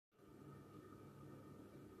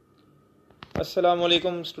Assalamu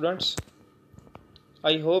alaikum students.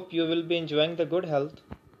 I hope you will be enjoying the good health.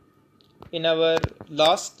 In our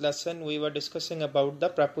last lesson we were discussing about the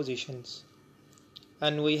prepositions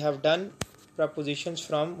and we have done prepositions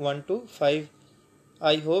from 1 to 5.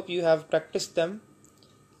 I hope you have practiced them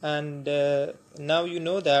and now you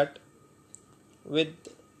know that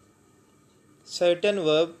with certain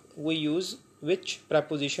verb we use which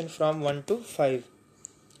preposition from 1 to 5.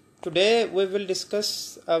 Today we will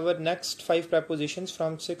discuss our next 5 prepositions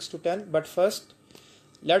from 6 to 10, but first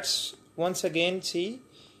let's once again see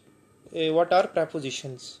what are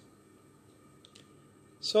prepositions.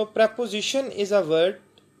 So preposition is a word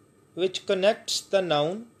which connects the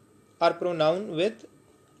noun or pronoun with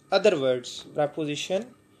other words. Preposition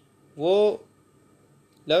वो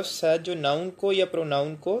लफ्ज़ है जो noun को या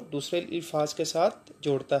pronoun को दूसरे अल्फाज के साथ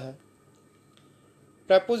जोड़ता है.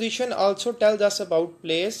 Preposition also tells us about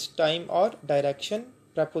place, time और direction.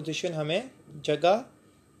 Preposition हमें जगह,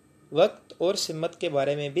 वक्त और सिमत के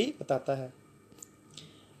बारे में भी बताता है.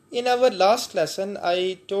 In our last lesson,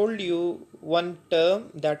 I told you one term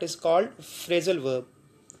that is called phrasal verb.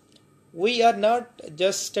 We are not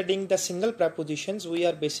just studying the single prepositions, we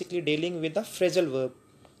are basically dealing with the phrasal verb.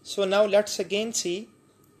 So now let's again see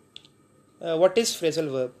what is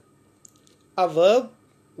phrasal verb. A verb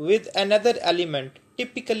with another element,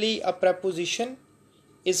 typically a preposition,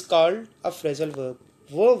 is called a phrasal verb.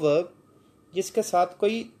 वो verb जिसके साथ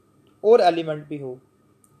कोई और element भी हो,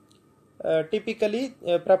 typically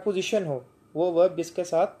preposition हो, वो verb जिसके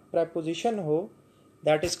साथ preposition हो,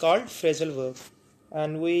 that is called phrasal verb.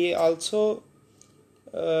 And we also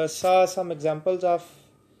saw some examples of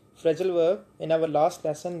phrasal verb in our last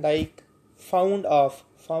lesson, like found of.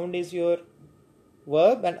 Found is your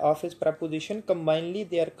verb and of is preposition. Combinedly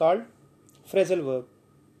they are called phrasal verb.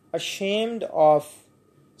 Ashamed of.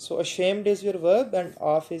 So ashamed is your verb and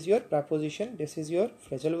of is your preposition. This is your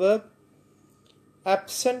phrasal verb.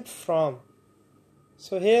 Absent from.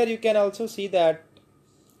 So here you can also see that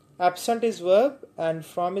absent is verb and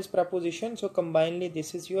from is preposition. So combinedly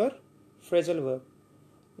this is your phrasal verb.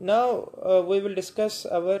 Now we will discuss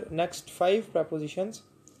our next 5 prepositions.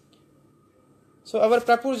 So our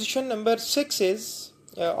preposition number 6 is,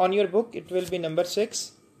 on your book it will be number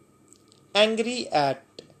 6, angry at.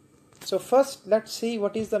 So first let's see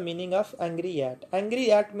what is the meaning of angry at.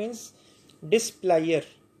 Angry at means displeasure,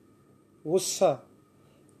 गुस्सा,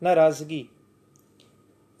 नाराज़गी.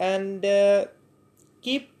 And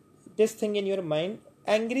keep this thing in your mind.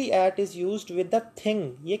 Angry at is used with the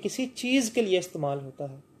thing. ये किसी चीज़ के लिए इस्तेमाल होता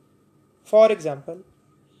है. For example,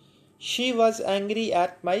 she was angry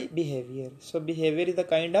at my behavior. So behavior is the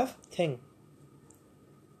kind of thing.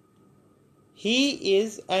 He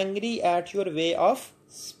is angry at your way of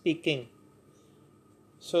speaking.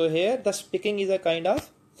 So here the speaking is a kind of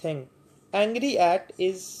thing. Angry at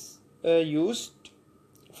is used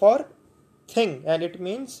for thing and it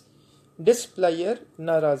means displeasure,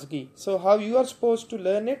 narazgi. So how you are supposed to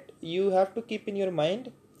learn it? You have to keep in your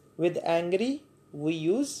mind, with angry we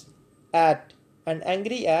use at, and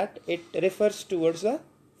angry at, it refers towards a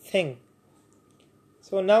thing.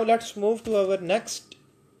 So now let's move to our next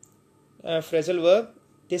phrasal verb.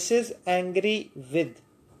 This is angry with.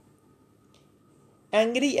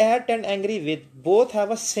 Angry at and angry with both have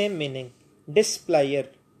a same meaning, displeasure,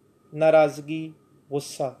 narazgi,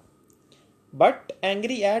 gussa. But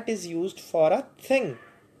angry at is used for a thing,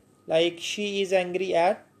 like she is angry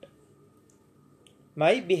at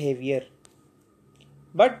my behavior.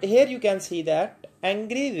 But here you can see that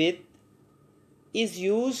angry with is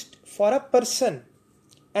used for a person.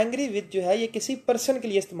 Angry with जो है ये किसी person के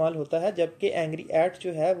लिए इस्तेमाल होता है, जबकि angry at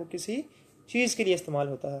जो है वो किसी चीज़ के लिए इस्तेमाल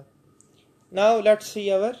होता है. Now let's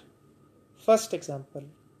see our first example.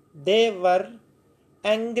 They were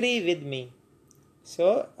angry with me.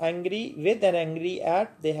 So angry with and angry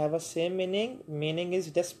at, they have a same meaning. Meaning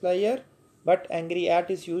is displeasure, but angry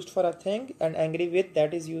at is used for a thing and angry with,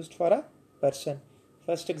 that is used for a person.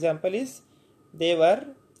 First example is they were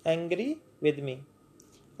angry with me.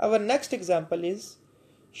 Our next example is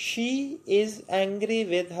she is angry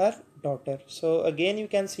with her daughter. So again you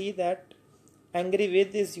can see that angry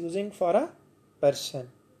with is using for a person.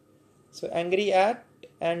 So angry at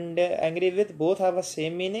and angry with both have a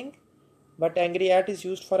same meaning, but angry at is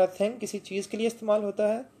used for a thing, किसी चीज़ के लिए इस्तेमाल होता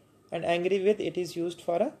है, and angry with it is used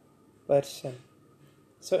for a person.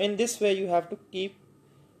 So in this way you have to keep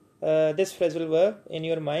this phrasal verb in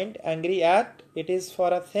your mind. Angry at, it is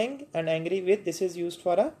for a thing, and angry with, this is used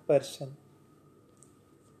for a person.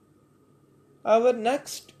 Our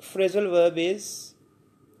next phrasal verb is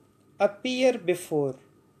appear before.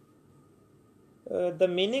 The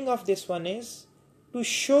meaning of this one is To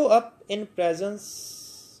show up in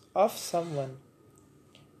presence of someone,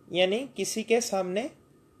 यानी किसी के सामने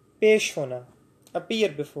पेश होना, appear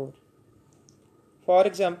before. For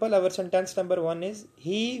example, our sentence number 1 is,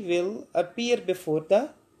 he will appear before the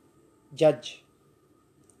judge.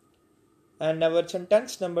 And our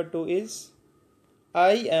sentence number 2 is,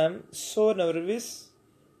 I am so nervous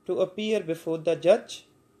to appear before the judge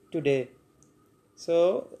today.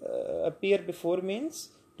 So, appear before means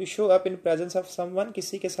to show up in presence of someone,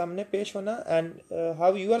 किसी के सामने पेश होना. And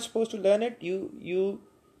how you are supposed to learn it, you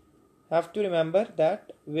have to remember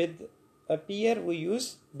that with appear we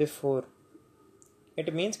use before.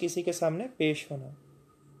 It means किसी के सामने पेश होना.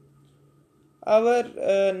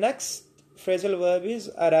 Our next phrasal verb is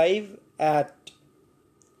arrive at.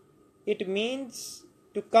 It means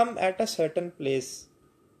to come at a certain place.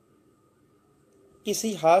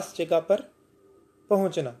 किसी खास जगह पर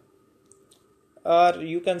पहुंचना. Or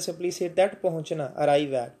you can simply say that पहुंचना,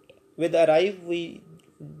 arrive at. With arrive we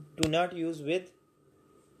do not use with.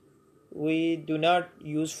 We do not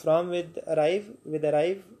use from with arrive. With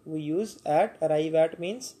arrive we use at. Arrive at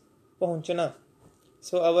means पहुंचना.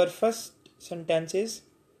 So our first sentence is,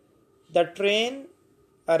 the train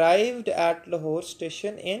arrived at Lahore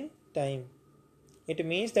station in time. It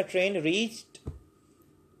means the train reached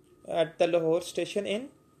at the Lahore station in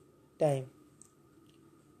time.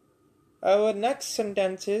 Our next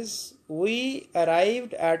sentence is, we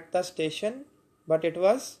arrived at the station but it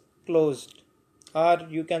was closed. Or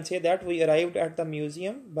you can say that we arrived at the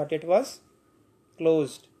museum but it was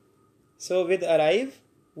closed. So with arrive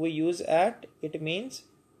we use at. It means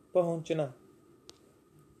पहुंचना.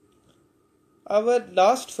 Our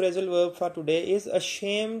last phrasal verb for today is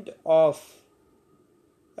ashamed of.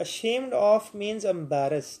 Ashamed of means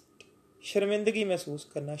embarrassed. शर्मिंदगी महसूस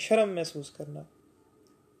करना, शर्म महसूस करना.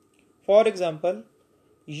 For example,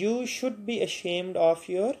 you should be ashamed of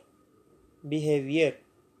your behavior.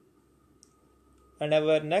 And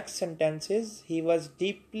our next sentence is, he was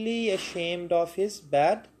deeply ashamed of his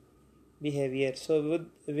bad behavior. So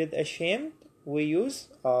with ashamed we use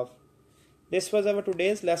of. This was our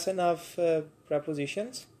today's lesson of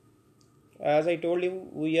prepositions. As I told you,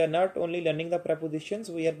 we are not only learning the prepositions,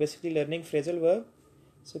 we are basically learning phrasal verb.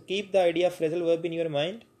 So keep the idea of phrasal verb in your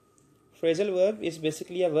mind. Phrasal verb is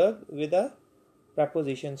basically a verb with a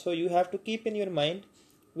preposition. So you have to keep in your mind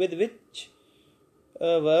with which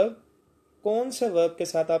verb, कौन सा verb के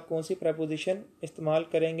साथ आप कौन सी preposition इस्तेमाल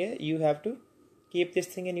करेंगे. You have to keep this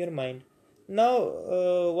thing in your mind.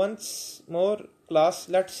 Now once more class,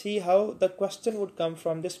 let's see how the question would come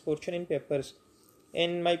from this portion in papers.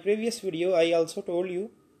 In my previous video I also told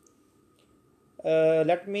you,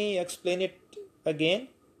 let me explain it again.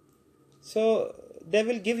 So they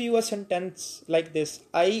will give you a sentence like this,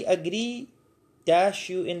 I agree dash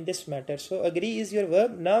you in this matter. So agree is your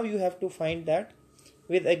verb. Now you have to find that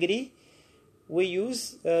with agree we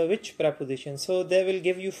use which preposition. So they will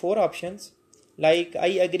give you 4 options, like I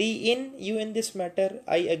agree in you in this matter,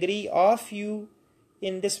 I agree of you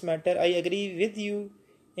in this matter, I agree with you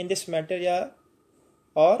in this matter, yeah,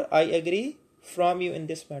 or I agree from you in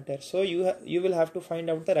this matter. So you will have to find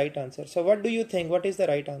out the right answer. So what do you think? What is the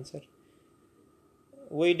right answer?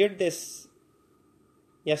 We did this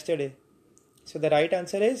yesterday. So the right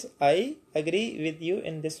answer is I agree with you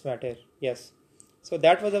in this matter. Yes. So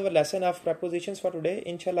that was our lesson of prepositions for today.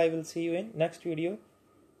 Inshallah I will see you in next video.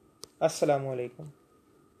 Assalamu alaikum.